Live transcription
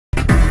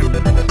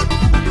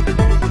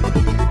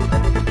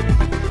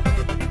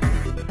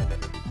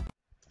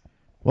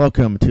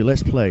Welcome to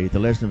Let's Play The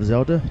Legend of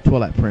Zelda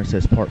Twilight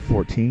Princess Part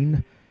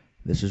 14.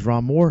 This is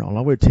Ronmower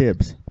along with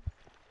Tibbs.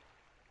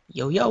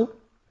 Yo, yo.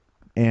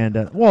 And,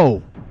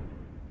 whoa!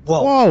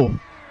 Whoa. Whoa!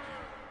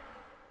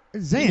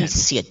 It's You need to Zant!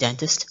 see a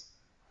dentist.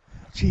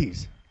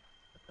 Jeez.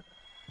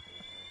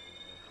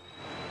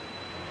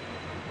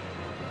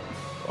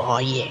 Oh,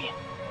 yeah.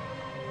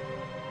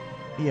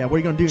 Yeah, what are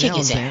you gonna do Kick now,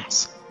 his Zant?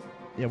 ass.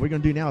 Yeah, what are you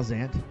gonna do now,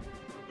 Zant?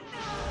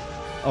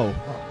 Oh,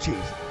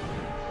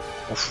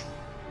 jeez. Oof.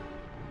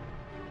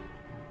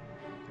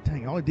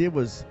 Dang, all he did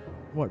was,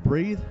 what,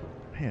 breathe?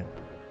 Man.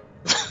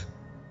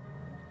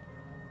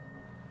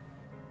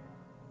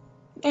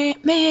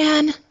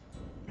 Man,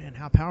 Man,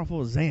 how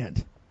powerful is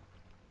Zant?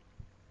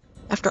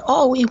 after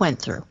all we went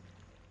through.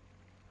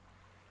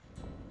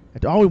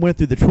 After all we went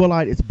through, the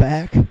Twilight is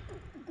back.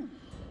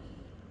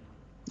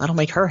 That'll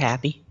make her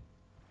happy.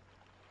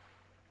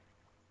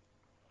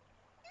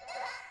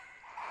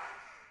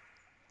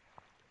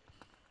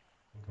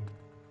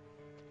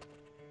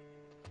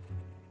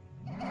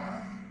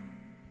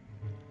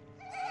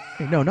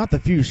 Hey, no, not the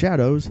few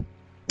shadows.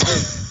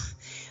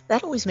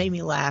 That always made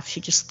me laugh.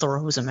 She just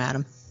throws him at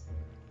him.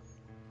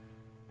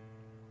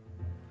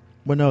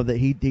 Well, no, that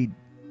he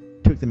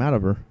took them out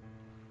of her.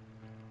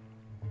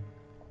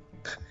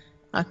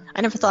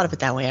 I never thought of it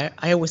that way.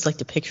 I always like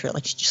to picture it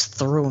like she just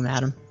threw him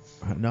at him.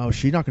 No,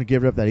 she's not going to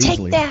give it up that Take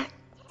easily. that!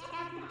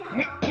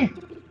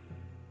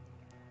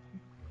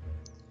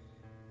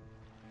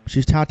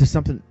 She's tied to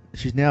something.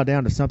 She's now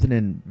down to something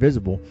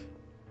invisible.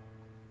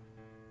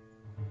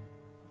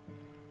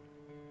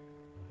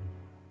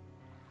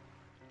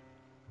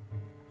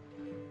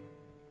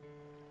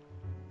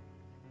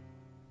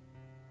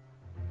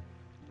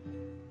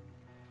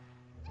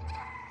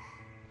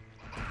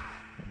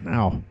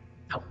 Ow.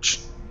 Ouch.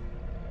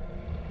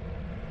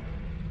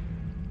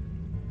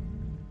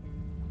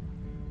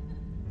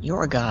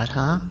 You're a god,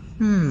 huh?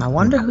 I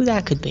wonder who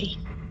that could be.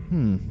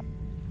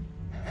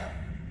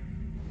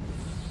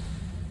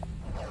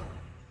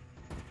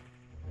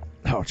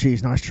 Oh,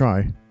 geez, nice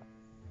try.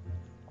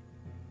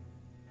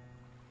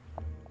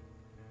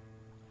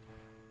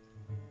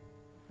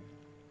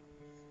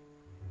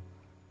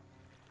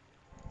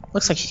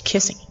 Looks like she's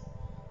kissing.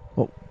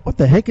 Well, what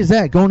the heck is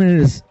that going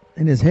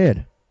in his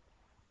head?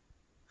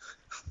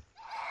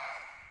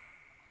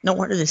 No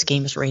wonder this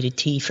game is rated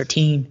T for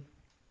teen.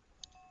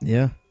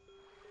 Yeah.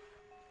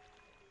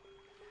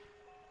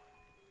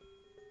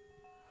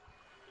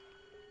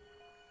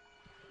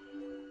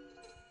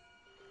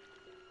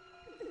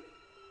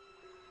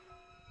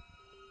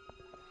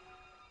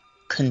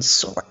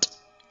 Consort.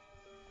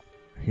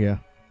 Yeah.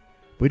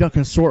 We don't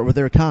consort with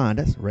their kind.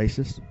 That's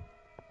racist.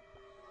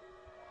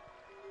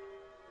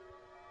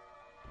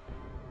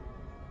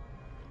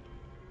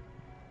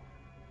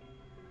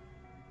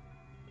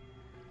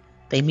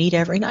 They meet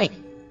every night.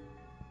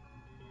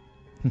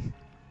 The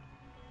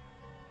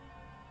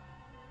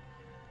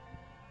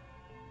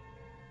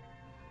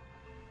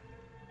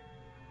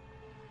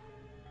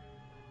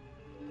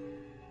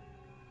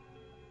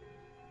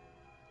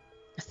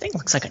thing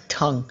looks like a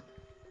tongue.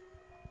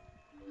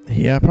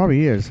 Yeah,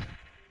 probably is.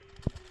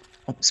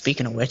 Oh,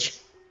 speaking of which.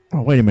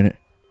 Oh, wait a minute.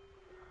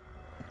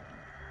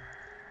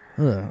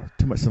 Ugh,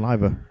 too much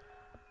saliva.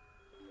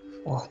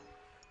 Whoa.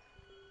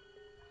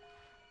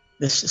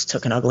 This just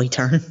took an ugly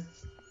turn.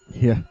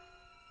 Yeah.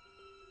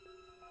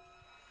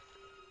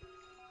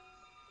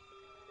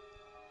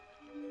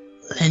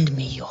 Lend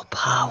me your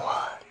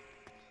power.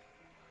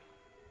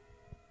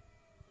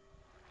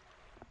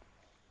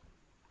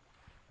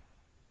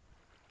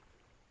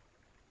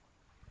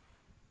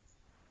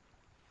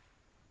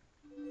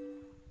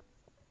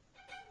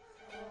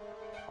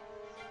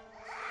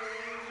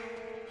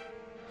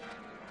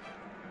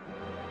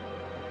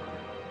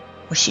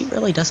 Well, she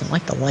really doesn't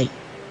like the light.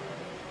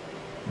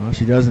 Well,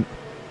 she doesn't.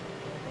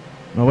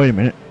 Oh, wait a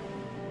minute.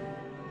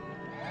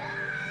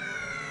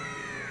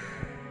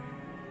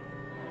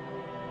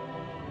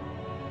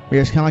 Yeah,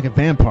 it's kind of like a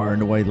vampire in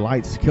the way the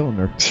light's killing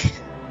her.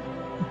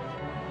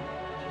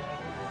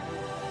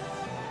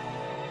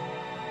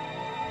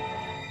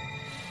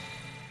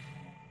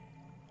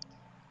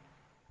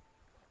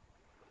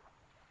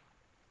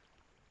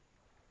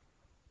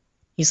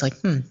 He's like,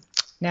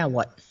 now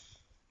what?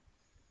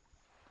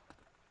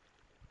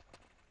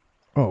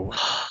 Oh,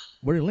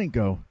 where did Link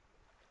go?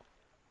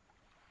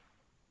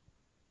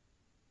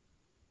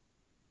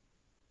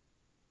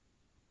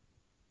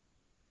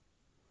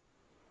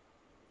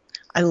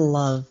 I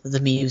love the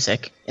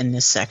music in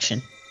this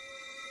section.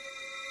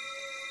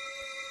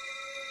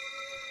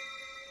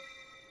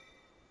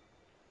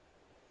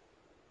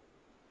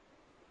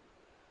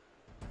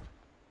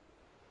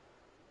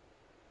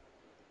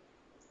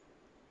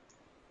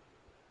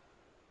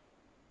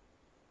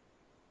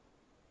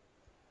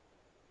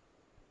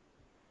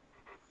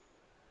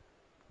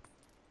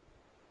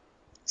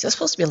 Is that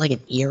supposed to be like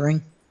an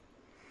earring?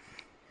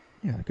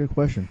 Yeah, good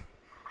question.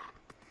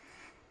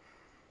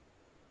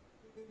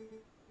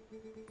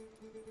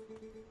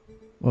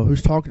 Well,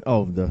 who's talking?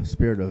 Oh, the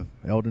spirit of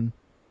Eldon.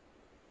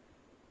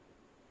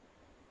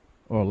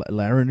 or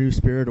Larinu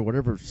spirit, or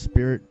whatever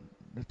spirit.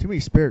 There's too many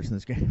spirits in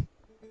this game.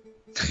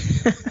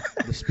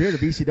 The spirit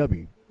of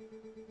ECW.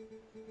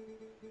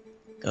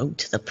 Go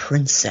to the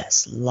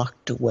princess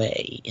locked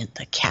away in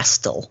the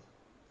castle.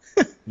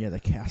 Yeah, the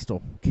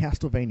castle.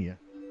 Castlevania.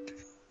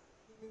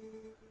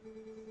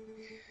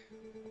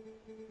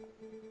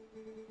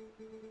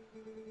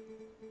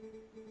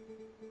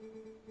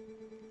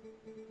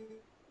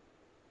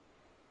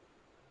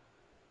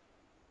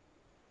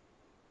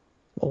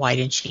 Well, why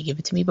didn't she give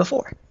it to me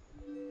before?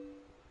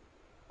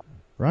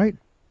 Right?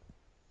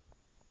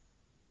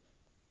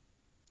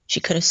 She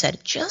could have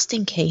said, just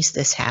in case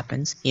this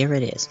happens, here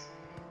it is.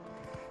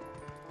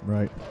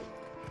 Right.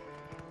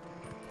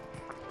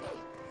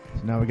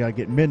 So now we gotta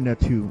get Midna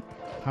to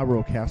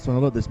Hyrule Castle. And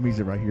I love this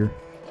music right here.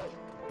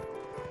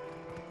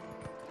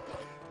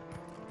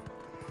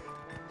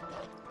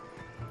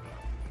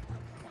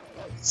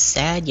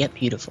 Sad yet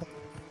beautiful.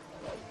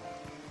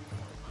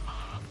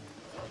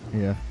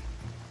 Yeah.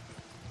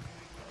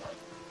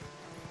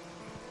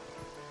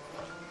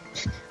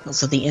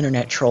 Also, the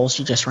internet trolls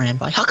you just ran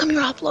by. How come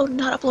you're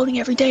not uploading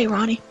every day,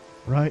 Ronnie?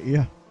 Right,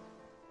 yeah.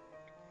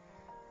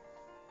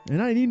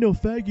 And I need no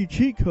faggy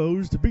cheat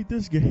codes to beat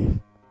this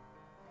game.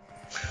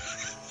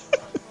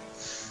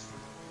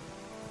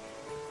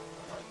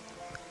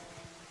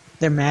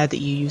 They're mad that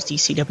you used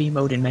ECW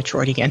mode in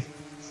Metroid again.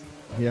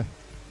 Yeah.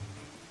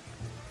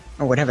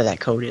 Or whatever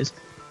that code is.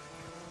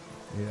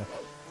 Yeah.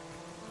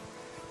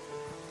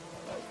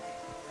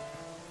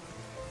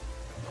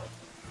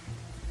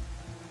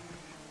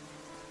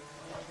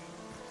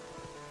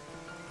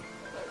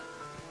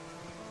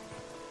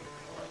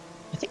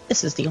 I think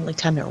this is the only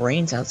time it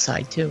rains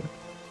outside, too.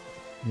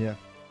 Yeah.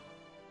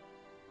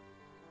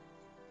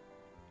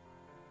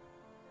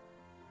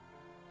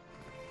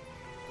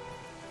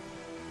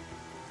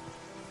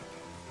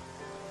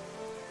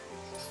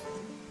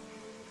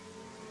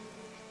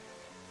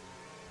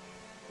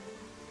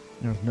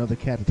 There's another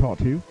cat to talk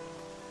to.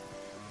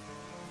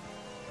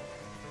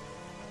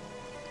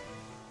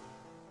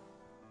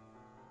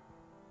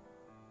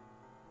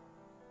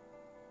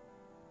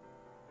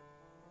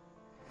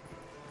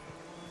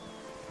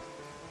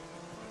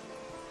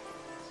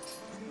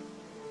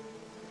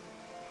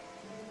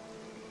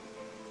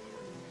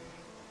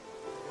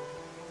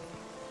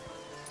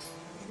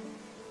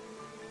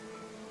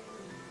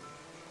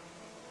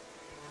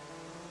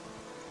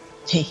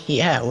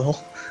 Yeah, it will.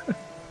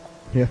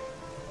 Yeah.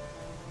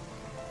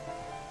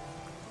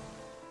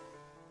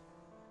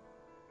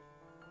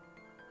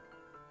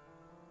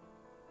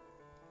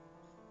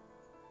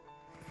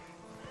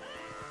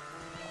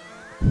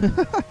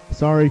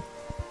 Sorry.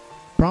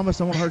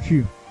 Promise I won't hurt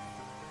you.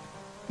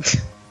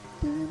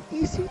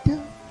 Easy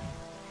done.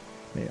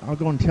 Hey, I'll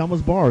go in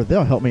Telma's bar.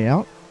 They'll help me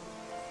out.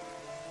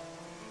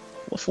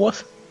 Woof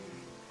woof.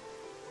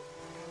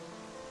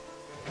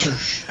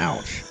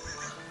 Ouch.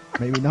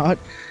 Maybe not.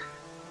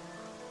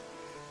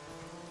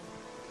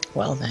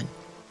 Well then.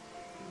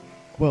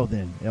 Well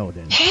then,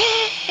 Elden.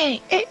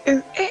 Hey!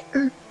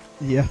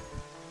 Yeah.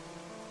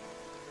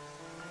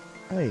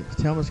 Hey, it's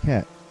Telma's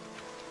cat.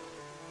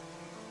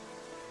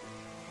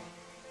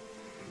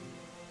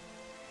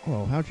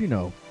 Oh, how'd you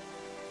know?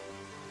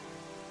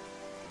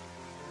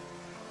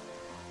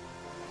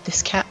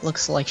 This cat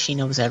looks like she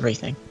knows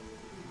everything.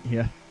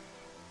 Yeah.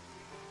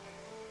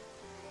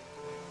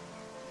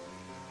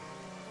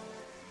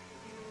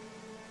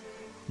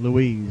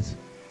 Louise.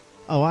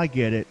 Oh, I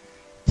get it.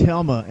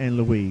 Telma and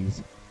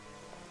Louise.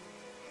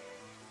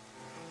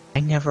 I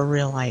never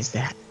realized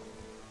that.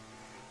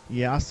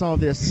 Yeah, I saw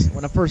this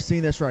when I first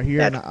seen this right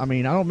here. And I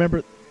mean, I don't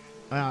remember.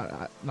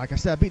 Like I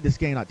said, I beat this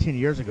game like 10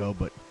 years ago,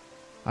 but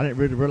I didn't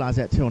really realize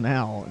that till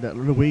now. That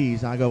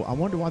Louise, I go, I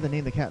wonder why they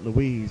named the cat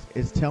Louise.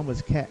 It's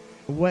Telma's cat.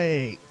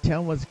 Wait,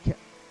 Telma's cat.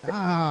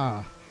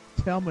 Ah,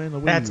 Telma and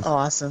Louise. That's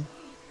awesome.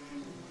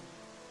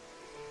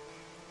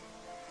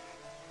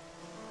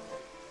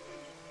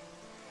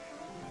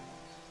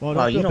 Well,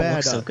 Wow, you feel don't bad,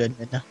 look so good,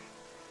 Midna.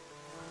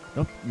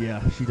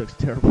 Yeah, she looks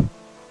terrible.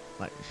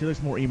 Like, she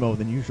looks more emo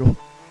than usual.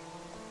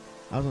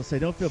 I was going to say,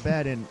 don't feel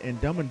bad. In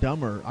Dumb and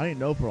Dumber, I didn't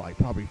know for like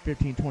probably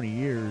 15, 20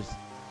 years,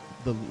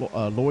 the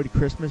Lloyd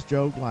Christmas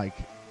joke, like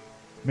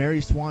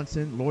Mary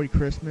Swanson, Lloyd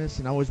Christmas,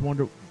 and I always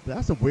wondered,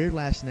 that's a weird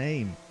last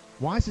name.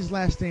 Why is his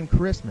last name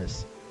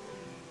Christmas?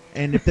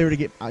 And if they were to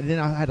get, then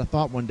I had a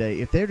thought one day,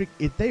 if they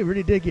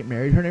really did get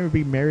married, her name would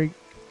be Mary.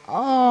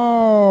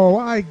 Oh,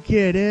 I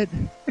get it.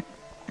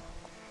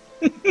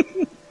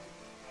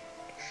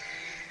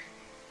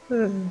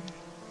 Some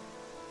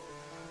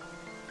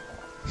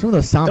of the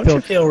Seinfeld. Don't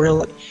you feel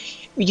really?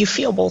 You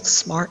feel both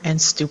smart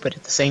and stupid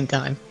at the same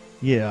time.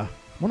 Yeah,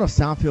 one of those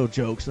Seinfeld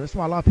jokes. That's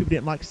why a lot of people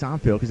didn't like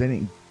Seinfeld, because they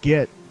didn't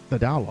get the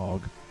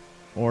dialogue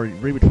or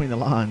read between the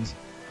lines.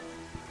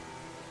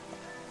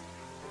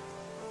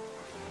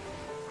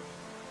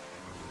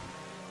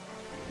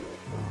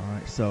 All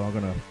right, so I'm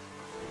gonna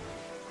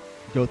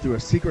go through a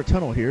secret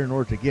tunnel here in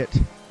order to get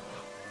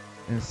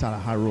inside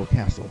of Hyrule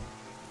Castle.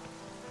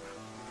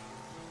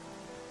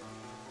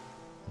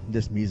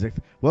 This music.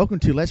 Welcome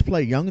to Let's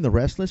Play Young and the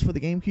Restless for the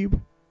GameCube.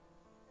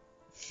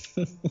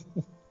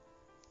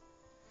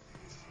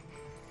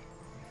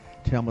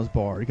 Telma's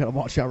bar. You gotta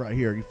watch out right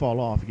here. You fall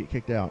off, you get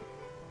kicked out.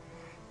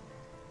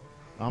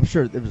 I'm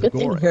sure it was a Good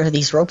thing gore. here are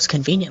these ropes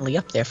conveniently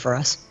up there for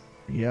us.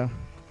 Yeah.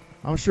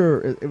 I'm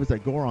sure it was a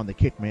Goron that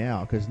kicked me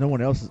out because no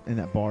one else in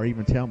that bar,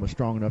 even Telma, was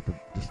strong enough to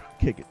just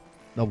kick it,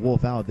 the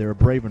wolf out there,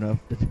 brave enough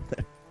to do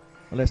that.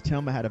 Unless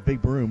Telma had a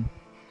big broom.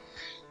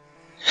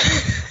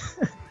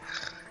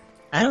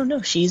 I don't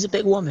know. She's a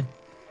big woman.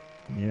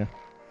 Yeah.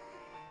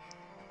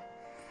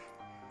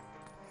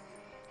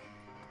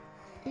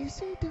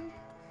 Easy down.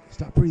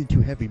 Stop breathing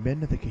too heavy,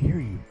 Midna. They can hear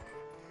you.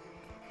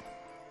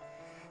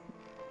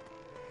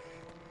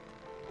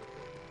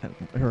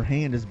 Her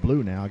hand is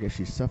blue now. I guess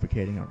she's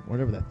suffocating or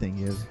whatever that thing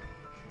is.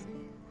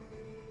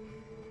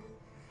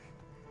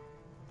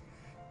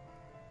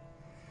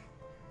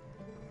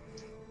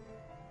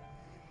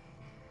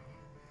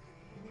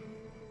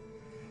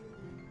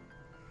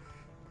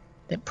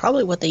 That's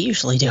probably what they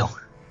usually do.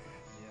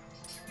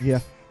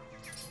 Yeah.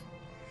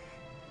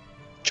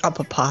 Drop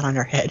a pot on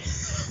her head.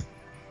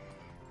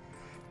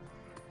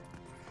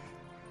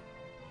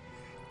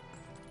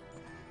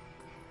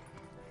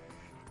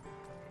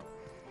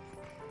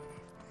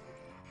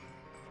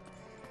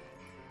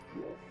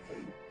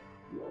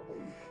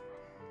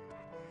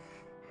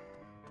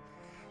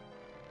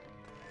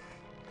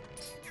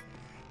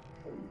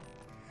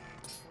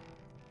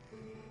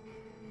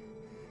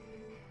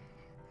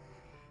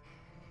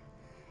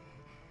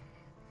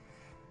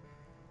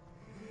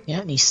 Yeah,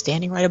 and he's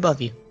standing right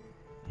above you.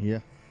 Yeah.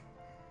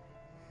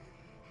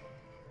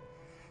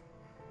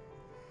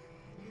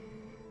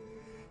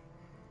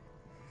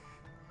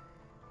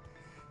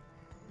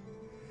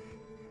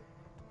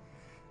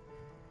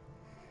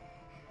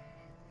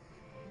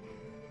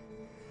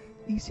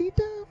 Easy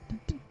down.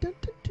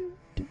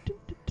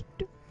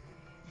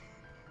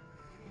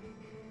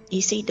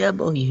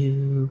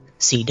 ECW,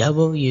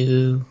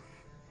 CW.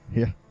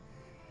 Yeah.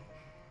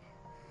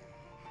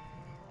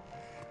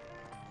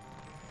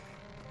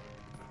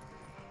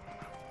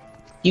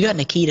 You got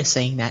Nikita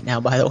saying that now,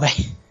 by the way.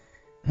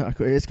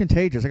 It's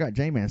contagious. I got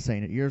J-Man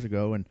saying it years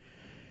ago, and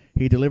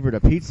he delivered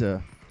a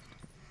pizza,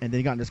 and then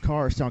he got in his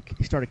car,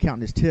 he started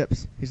counting his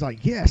tips. He's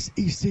like, yes,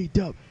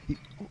 ECW.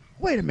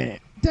 Wait a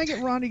minute. Dang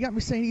it, Ron, you got me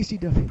saying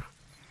ECW.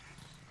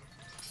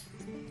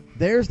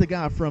 There's the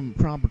guy from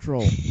Crime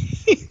Patrol.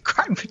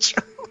 Crime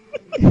Patrol.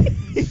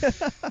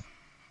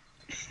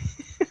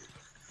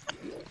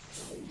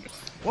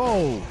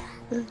 Whoa.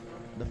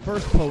 The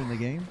first pole in the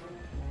game.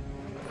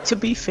 To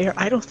be fair,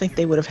 I don't think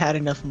they would have had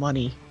enough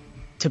money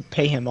to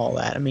pay him all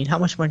that. I mean, how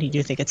much money do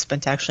you think it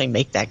spent to actually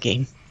make that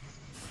game?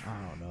 I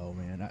don't know,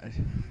 man.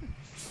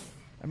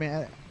 I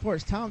mean, for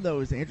its time,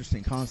 though, it's an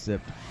interesting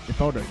concept. If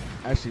I would have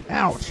actually,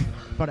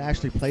 if I'd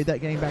actually played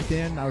that game back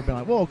then, I would have been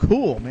like, whoa,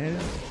 cool, man.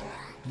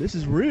 This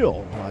is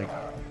real. Like,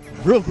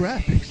 real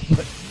graphics.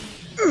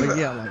 But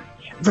yeah, like.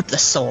 Rip the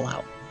soul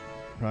out.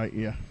 Right,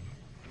 yeah.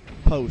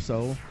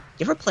 Soul.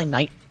 You ever play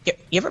Night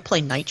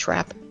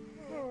Trap?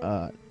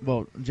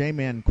 Well,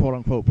 J-Man,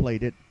 quote-unquote,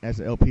 played it as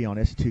an LP on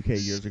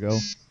ST2K years ago.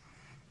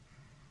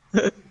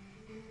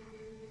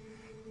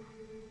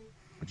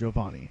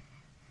 Giovanni.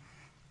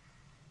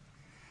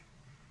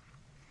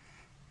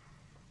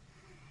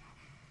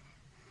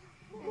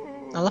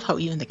 I love how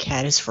even the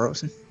cat is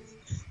frozen.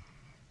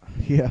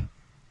 Yeah.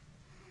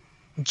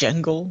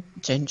 Jengle.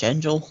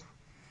 Jangle,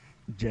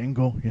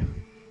 yeah.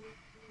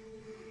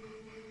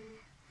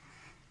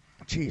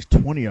 Jeez,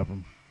 20 of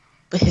them.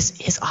 But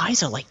his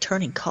eyes are like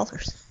turning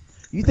colors.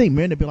 You think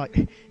men would be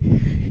like,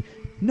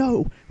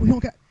 no, we don't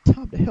got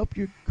time to help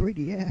your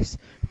greedy ass.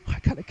 I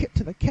gotta get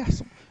to the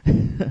castle.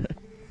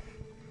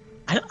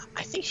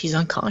 I think she's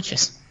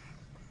unconscious.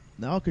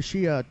 No, because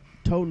she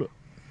told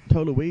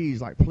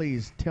Louise, like,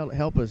 please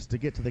help us to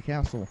get to the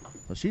castle.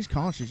 So she's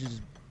conscious, she's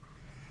just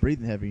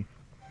breathing heavy.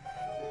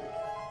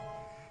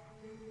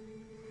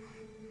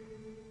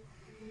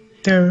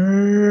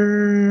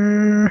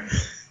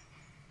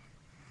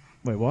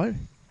 Wait, what?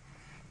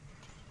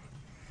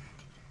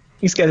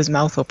 He's got his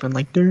mouth open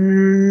like.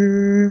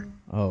 Durr.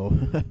 Oh.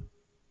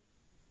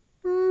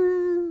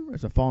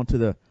 There's a fall into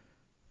the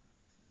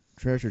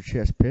treasure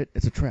chest pit.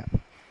 It's a trap.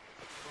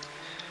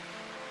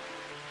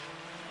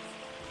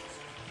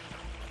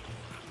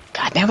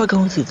 God, now we're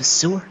going through the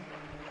sewer.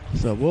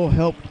 So we'll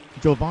help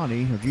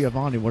Giovanni, or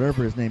Giovanni,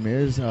 whatever his name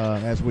is,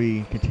 as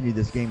we continue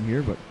this game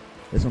here. But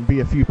there's going to be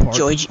a few parts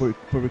where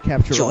we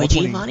capture all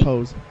 20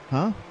 pose.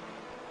 Huh?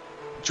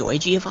 Joy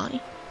Giovanni?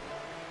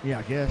 Yeah,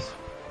 I guess.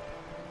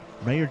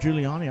 Mayor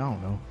Giuliani? I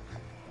don't know.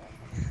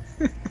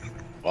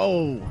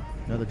 Oh,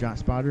 another giant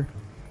spider.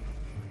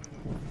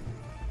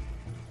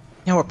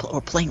 Now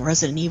we're playing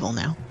Resident Evil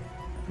now.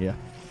 Yeah.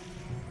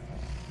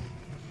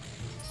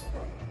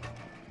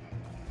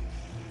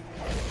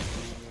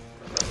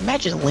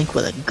 Imagine Link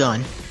with a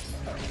gun.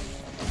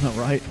 All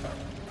right.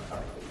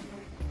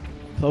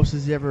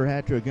 Closest he ever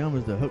had to a gun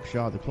was the hook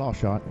shot, the claw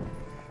shot.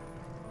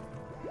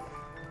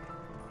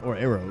 Or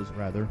arrows,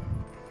 rather.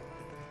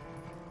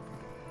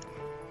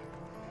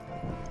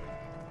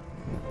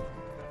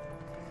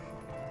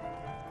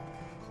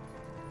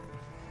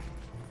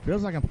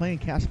 Feels like I'm playing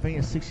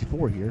Castlevania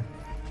 64 here.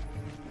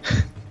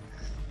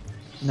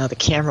 No, the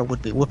camera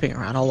would be whooping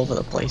around all over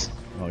the place.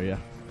 Oh yeah.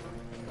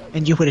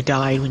 And you would have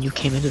died when you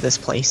came into this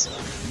place.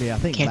 Yeah, I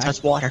think Can't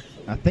touch water.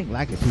 I think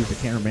Lakitu's the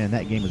cameraman in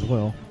that game as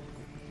well.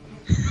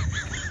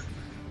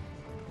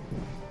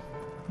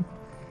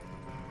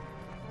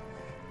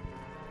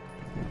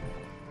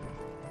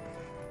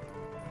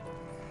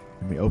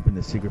 Let me open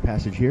the secret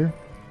passage here.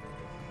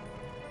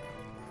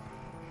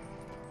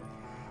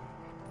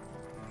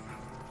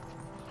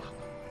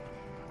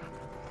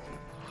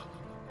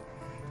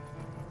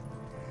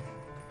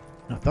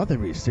 I thought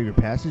there'd be a secret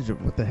passage.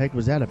 What the heck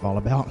was that all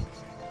about?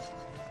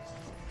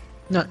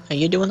 No,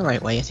 you're doing the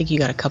right way. I think you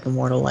got a couple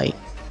more to light.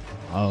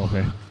 Oh,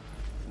 okay.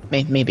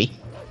 Maybe.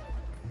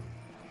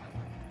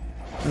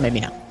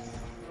 Maybe not.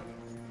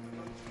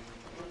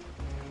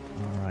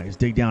 Alright, let's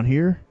dig down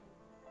here.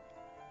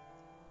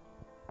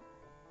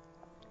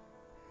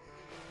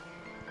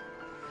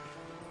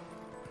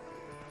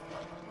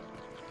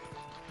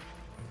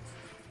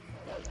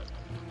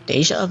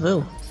 Deja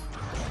vu.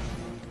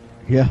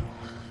 Yeah.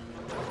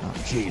 Oh,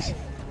 jeez.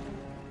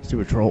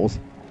 Stupid trolls.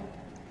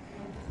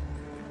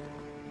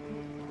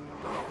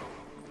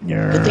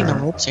 Good thing the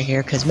ropes are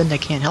here, because Midna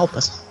can't help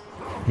us.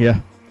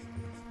 Yeah.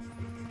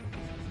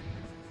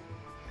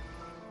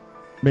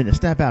 Midna,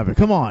 snap out of it.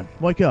 Come on.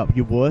 Wake up,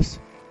 you wuss.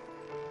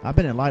 I've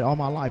been in light all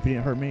my life. It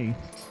didn't hurt me.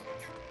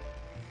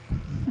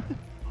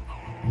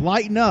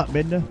 Lighten up,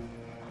 Midna.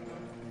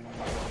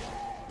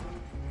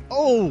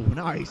 Oh,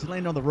 nice. He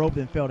landed on the rope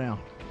and fell down.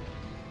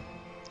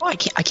 Oh, I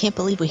can't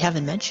believe we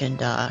haven't mentioned,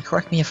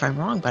 correct me if I'm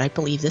wrong, but I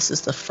believe this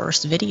is the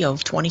first video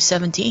of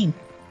 2017.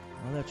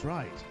 Oh, that's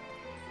right.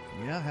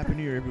 Yeah, Happy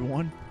New Year,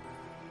 everyone.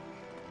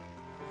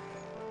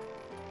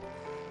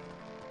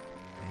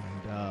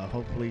 And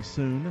hopefully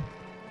soon,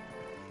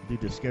 due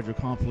to schedule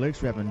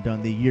conflicts, we haven't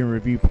done the year in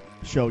review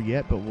show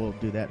yet, but we'll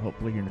do that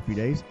hopefully here in a few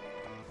days.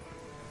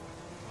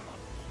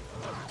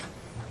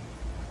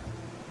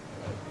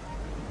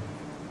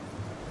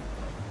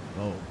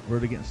 Oh,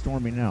 really getting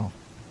stormy now.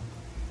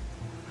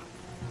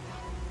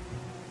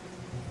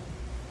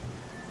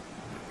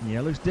 Yeah,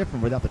 it looks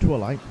different without the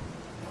Twilight.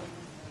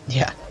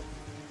 Yeah.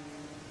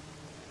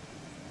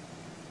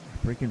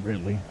 Freaking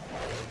Ridley.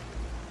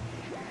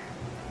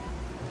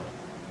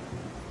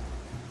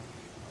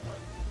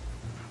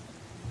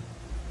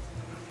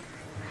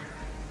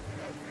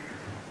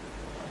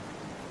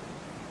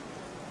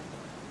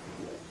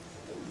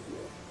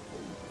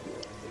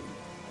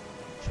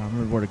 Trying to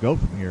remember where to go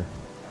from here.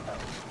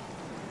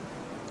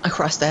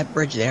 Across that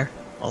bridge there.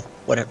 Well,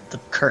 whatever, the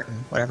curtain,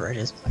 whatever it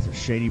is. That's a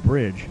shady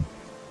bridge.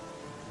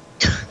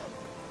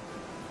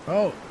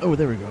 Oh,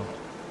 there we go.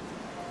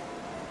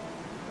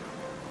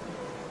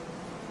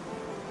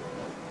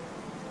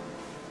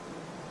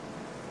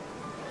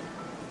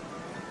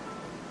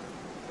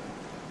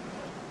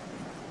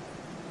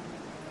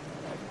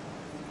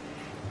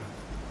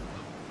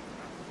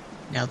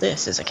 Now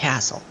this is a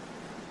castle.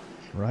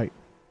 Right.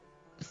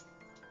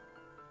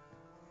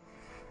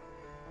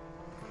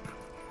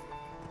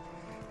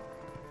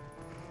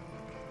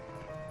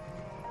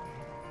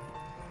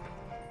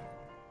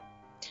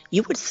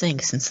 You would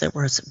think, since there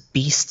was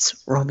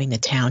beasts roaming the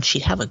town,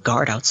 she'd have a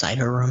guard outside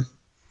her room.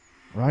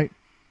 Right.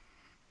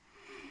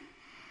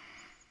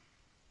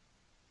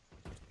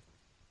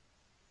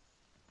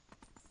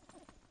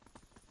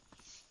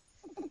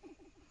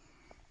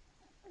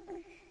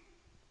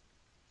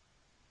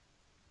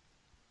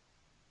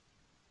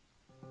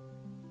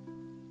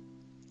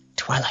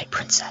 Twilight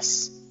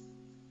Princess.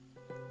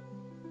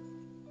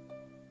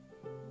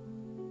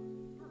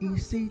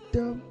 Easy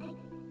done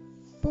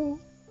for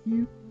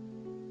you.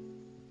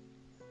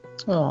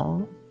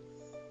 Aww.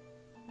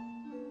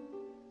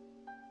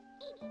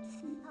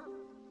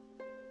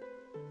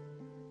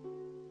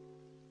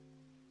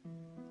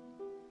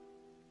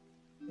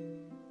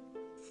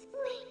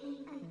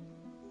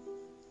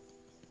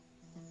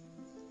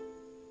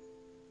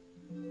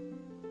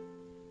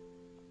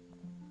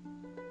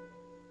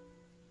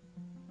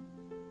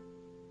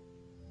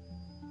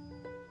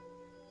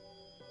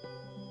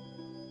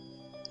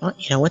 Well,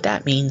 you know what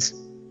that means.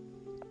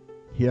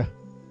 Yeah.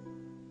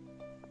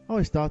 I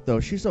always thought, though,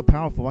 she's so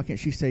powerful, why can't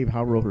she save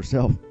Hyrule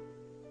herself?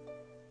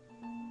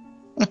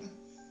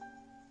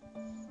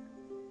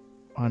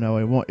 I know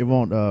it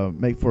won't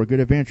make for a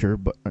good adventure,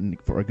 but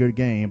for a good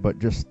game, but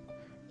just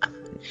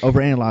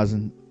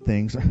overanalyzing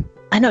things.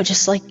 I know,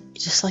 just like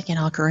in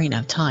Ocarina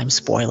of Time.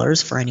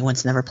 Spoilers for anyone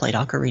who's never played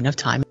Ocarina of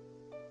Time.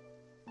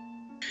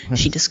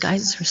 She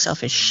disguises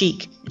herself as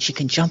Sheik, and she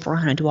can jump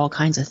around and do all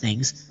kinds of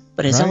things.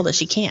 But as Zelda,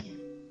 she can't.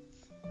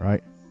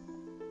 Right.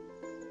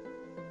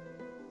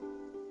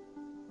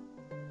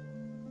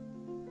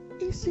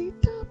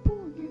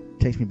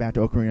 Takes me back to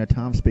Ocarina of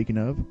Time, speaking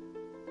of.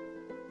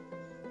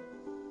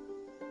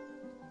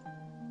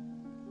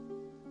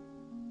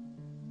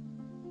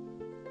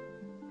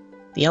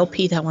 The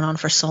LP that went on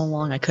for so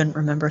long, I couldn't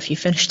remember if you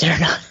finished it or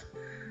not.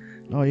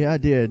 Oh, yeah, I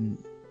did.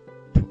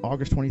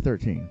 August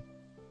 2013.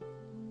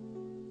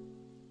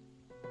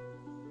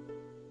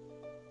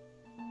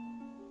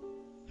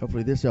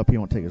 Hopefully this LP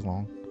won't take as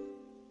long.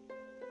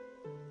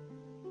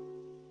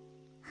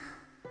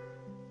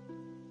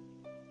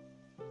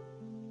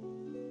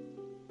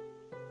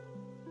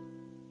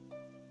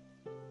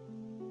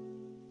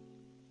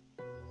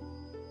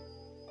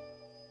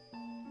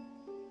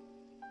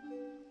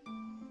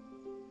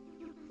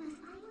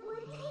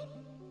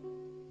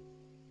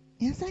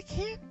 Yes, I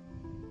can.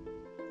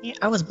 Yeah,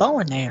 I was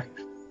born there.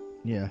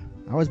 Yeah,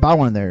 I was by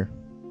one there.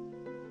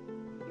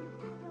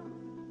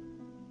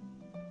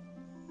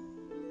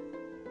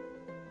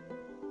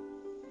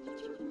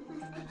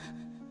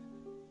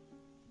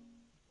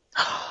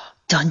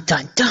 Dun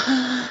dun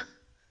dun.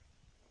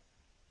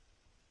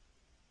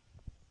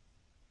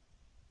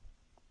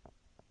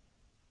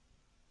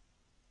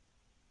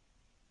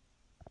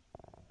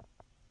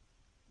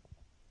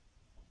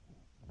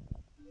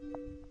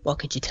 What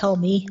could you tell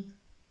me?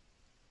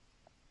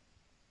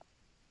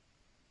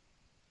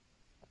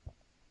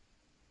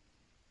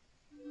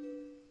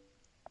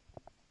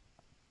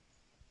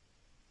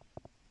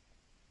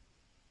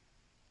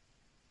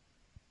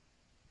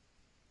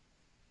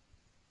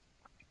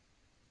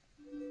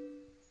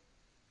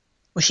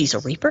 Well, she's a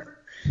reaper?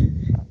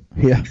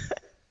 Yeah.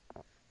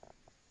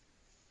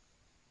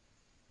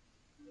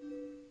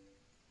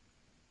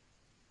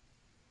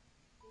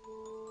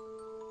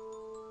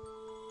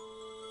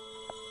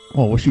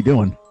 Oh, what's she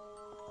doing?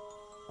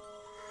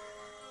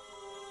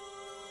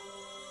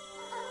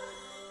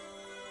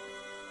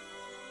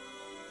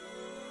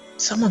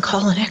 Someone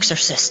call an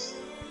exorcist.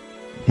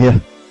 Yeah.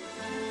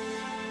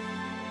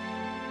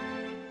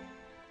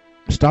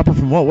 Stop her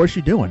from what? What's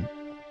she doing?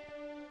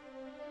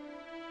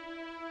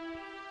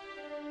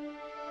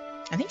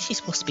 I think she's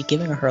supposed to be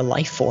giving her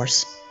life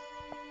force.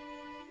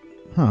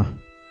 Huh.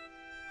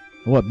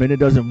 What, Midna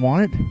doesn't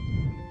want it?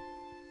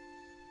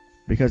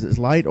 Because it's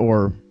light,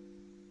 or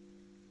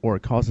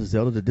it causes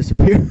Zelda to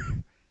disappear?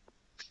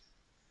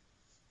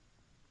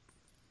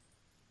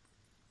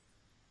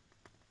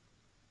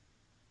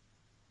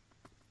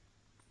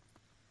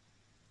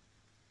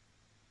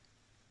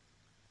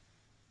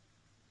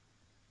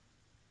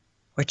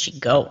 Where'd she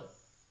go?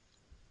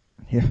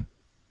 Yeah.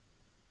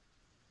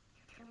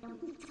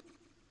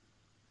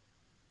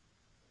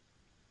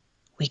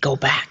 We go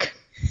back.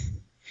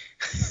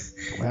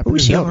 What happened Who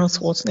is to she, Zelda? Arnold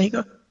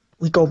Schwarzenegger?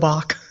 We go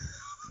back.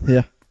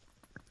 Yeah.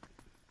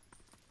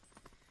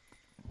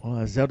 Well,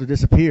 as Zelda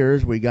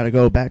disappears, we gotta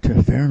go back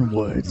to Farron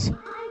Woods.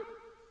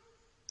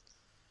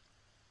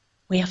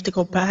 We have to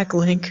go back,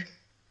 Link.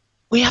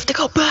 We have to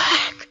go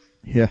back.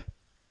 Yeah.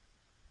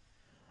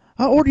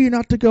 I order you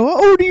not to go.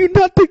 I order you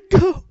not to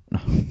go. No.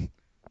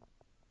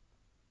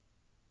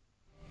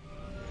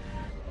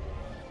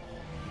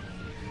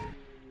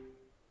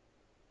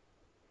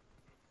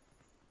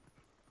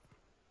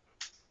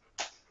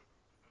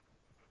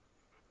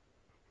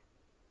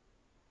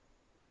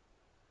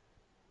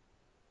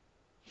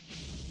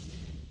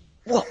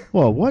 Whoa.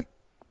 Whoa, what?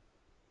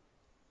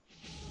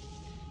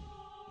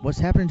 What's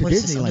happening to What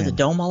is this, under the Disneyland?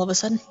 dome all of a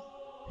sudden?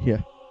 Yeah.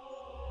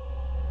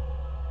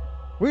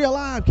 We're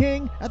alive,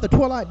 King, at the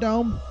Twilight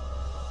Dome.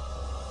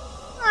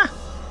 Ah.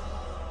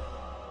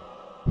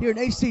 Here in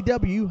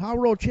HCW, High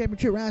World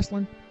Championship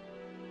Wrestling.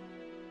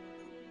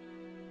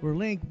 We're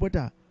linked with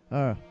the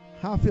High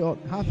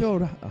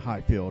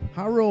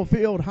Roll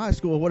Field High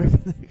School, whatever.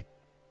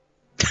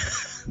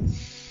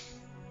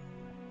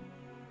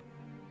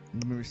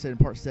 Remember we said in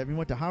part 7, we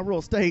went to High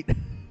Roll State.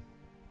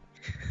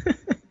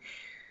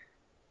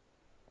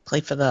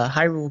 Played for the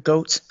Hyrule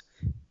Goats.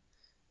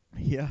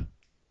 Yeah.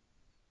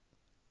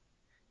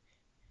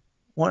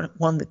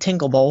 Won the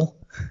Tingle Bowl.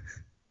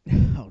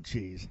 Oh,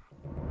 jeez.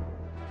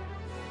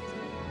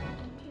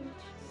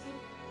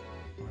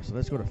 So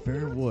let's go to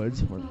Farron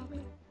Woods.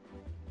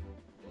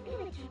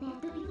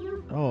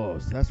 Oh,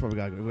 so that's where we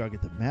gotta go. We gotta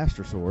get the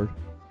Master Sword.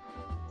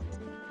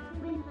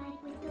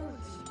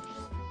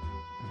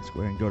 Let's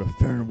go ahead and go to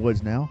Farron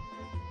Woods now.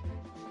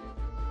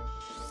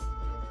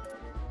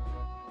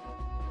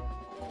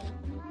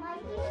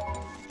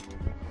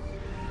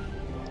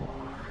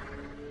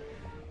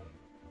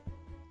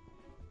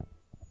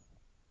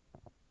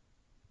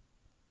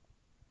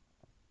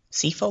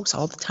 See, folks,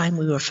 all the time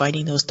we were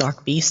fighting those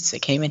dark beasts,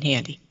 it came in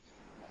handy.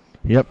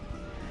 Yep.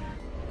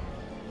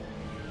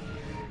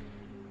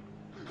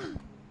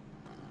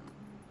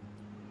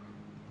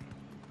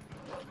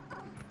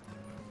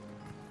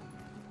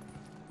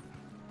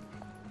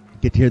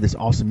 Get to hear this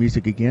awesome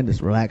music again, this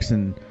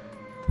relaxing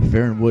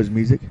Farron Woods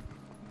music.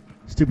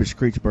 Stupid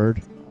Screech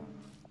Bird.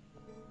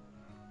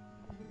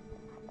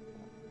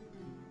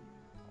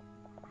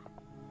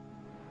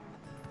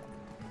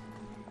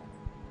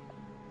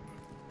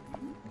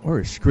 Where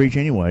is Screech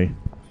anyway?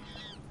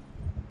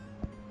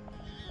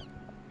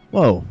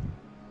 Whoa.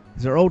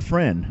 It's our old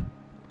friend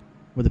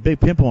with a big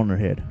pimple on their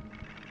head.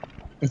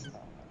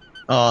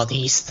 Oh,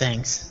 these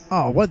things.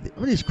 Oh, what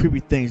are these creepy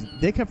things?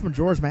 They come from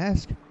Jorah's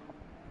Mask?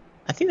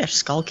 I think they're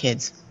skull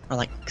kids. Or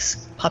like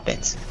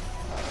puppets.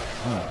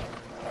 Oh.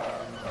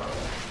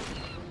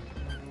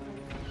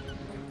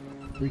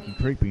 Freaking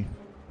creepy.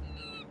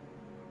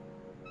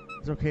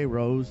 It's okay,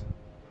 Rose.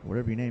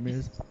 whatever your name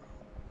is.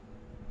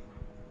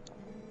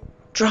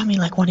 Draw me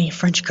like one of your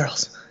French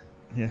girls.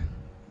 Yeah.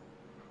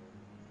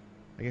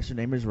 I guess your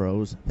name is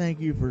Rose. Thank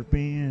you for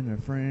being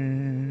a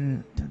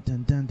friend. Dun,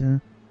 dun, dun,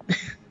 dun.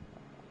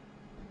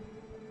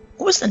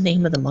 What was the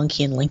name of the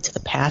monkey in Link to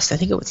the Past? I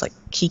think it was like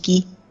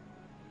Kiki.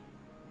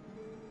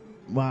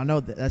 Well, I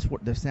know that's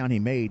what the sound he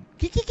made.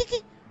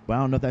 But I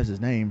don't know if that's his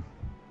name.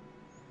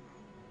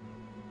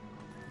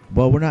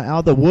 Well, we're not out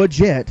of the woods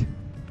yet,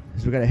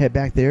 so we gotta head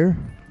back there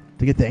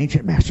to get the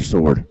ancient master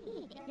sword.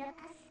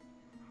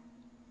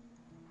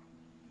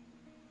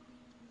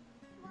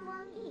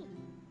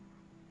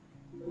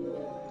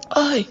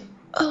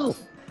 Oh,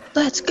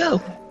 let's go.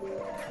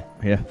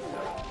 Yeah.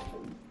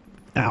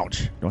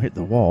 Ouch! Don't hit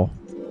the wall.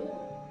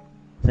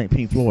 This ain't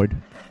Pink Floyd.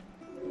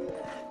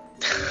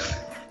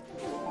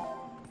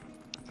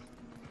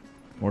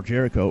 Or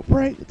Jericho.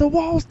 Break the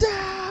walls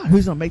down!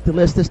 Who's gonna make the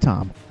list this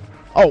time?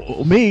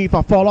 Oh, me, if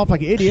I fall off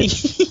like an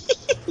idiot.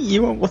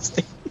 You almost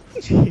did.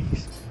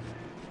 Jeez.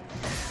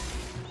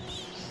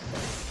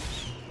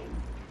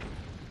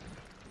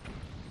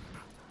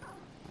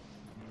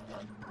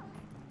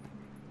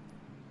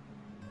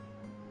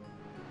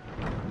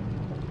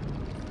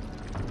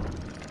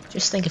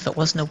 Just think if it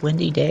wasn't a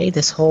windy day,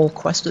 this whole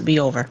quest would be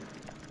over.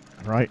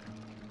 Right.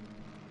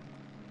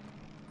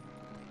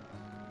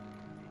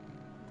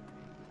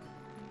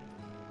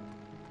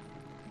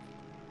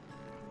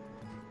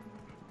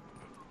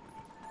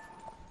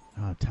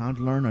 Time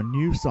to learn a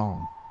new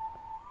song.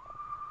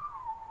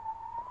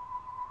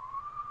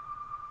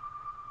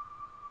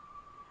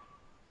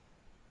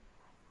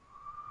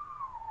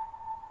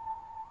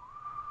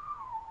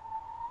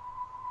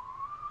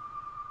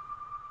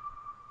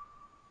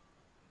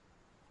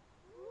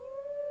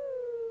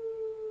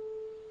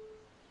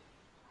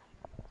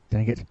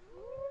 Dang it.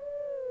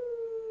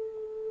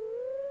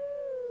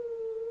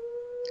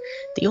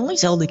 The only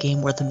Zelda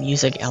game where the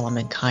music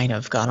element kind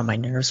of got on my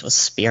nerves was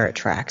Spirit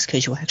Tracks,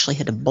 because you actually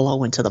had to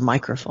blow into the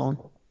microphone.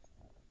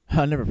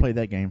 I never played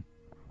that game.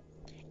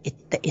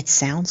 It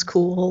sounds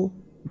cool,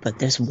 but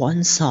there's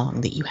one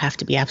song that you have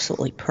to be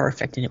absolutely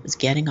perfect, and it was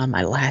getting on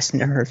my last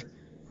nerve.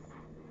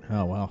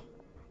 Oh, wow.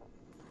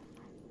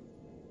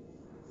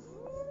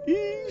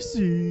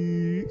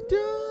 ECW.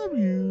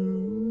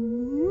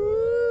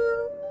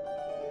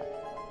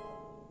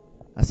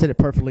 I said it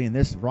perfectly in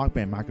this Rock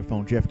Band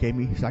microphone Jeff gave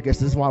me, so I guess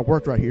this is why I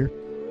worked right here.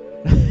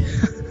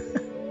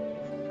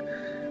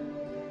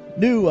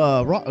 New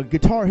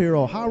Guitar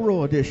Hero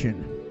Hyrule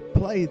Edition.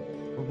 Play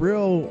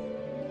real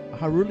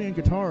Hyrulean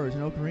guitars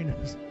and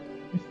ocarinas.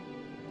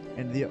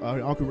 And the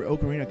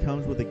ocarina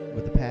comes with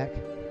the pack.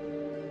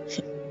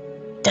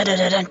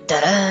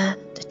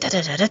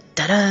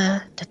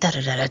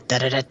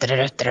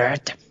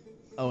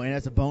 Oh, and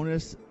as a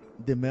bonus,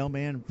 the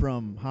mailman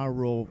from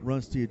Hyrule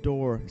runs to your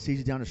door, sees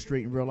you down the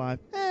street in real life.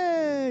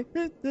 Hey,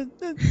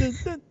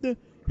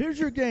 here's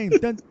your game.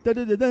 Dun, dun,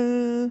 dun, dun,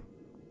 dun.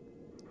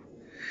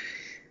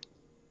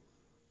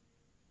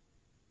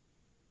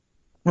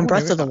 When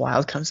Breath of the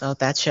Wild comes out,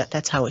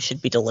 that's how it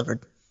should be delivered.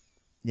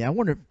 Yeah, I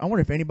wonder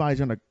if anybody's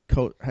gonna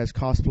has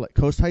cosplay.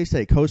 How you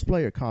say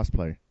cosplay or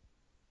cosplay?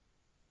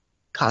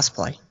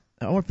 Cosplay.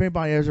 I wonder if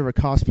anybody has ever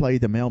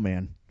cosplayed the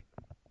mailman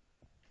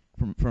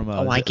from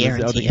I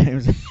guarantee other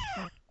games.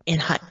 In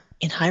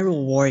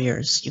Hyrule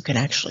Warriors, you can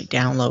actually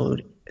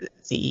download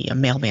the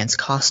mailman's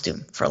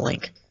costume for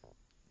Link.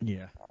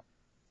 Yeah.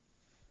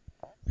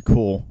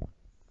 Cool.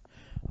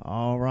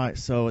 All right,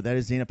 so that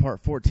is the end of part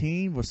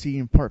 14. We'll see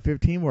you in part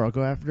 15, where I'll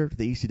go after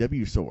the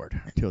ECW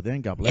sword. Until then,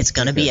 God bless. It's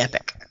gonna be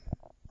epic.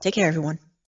 Take care, everyone.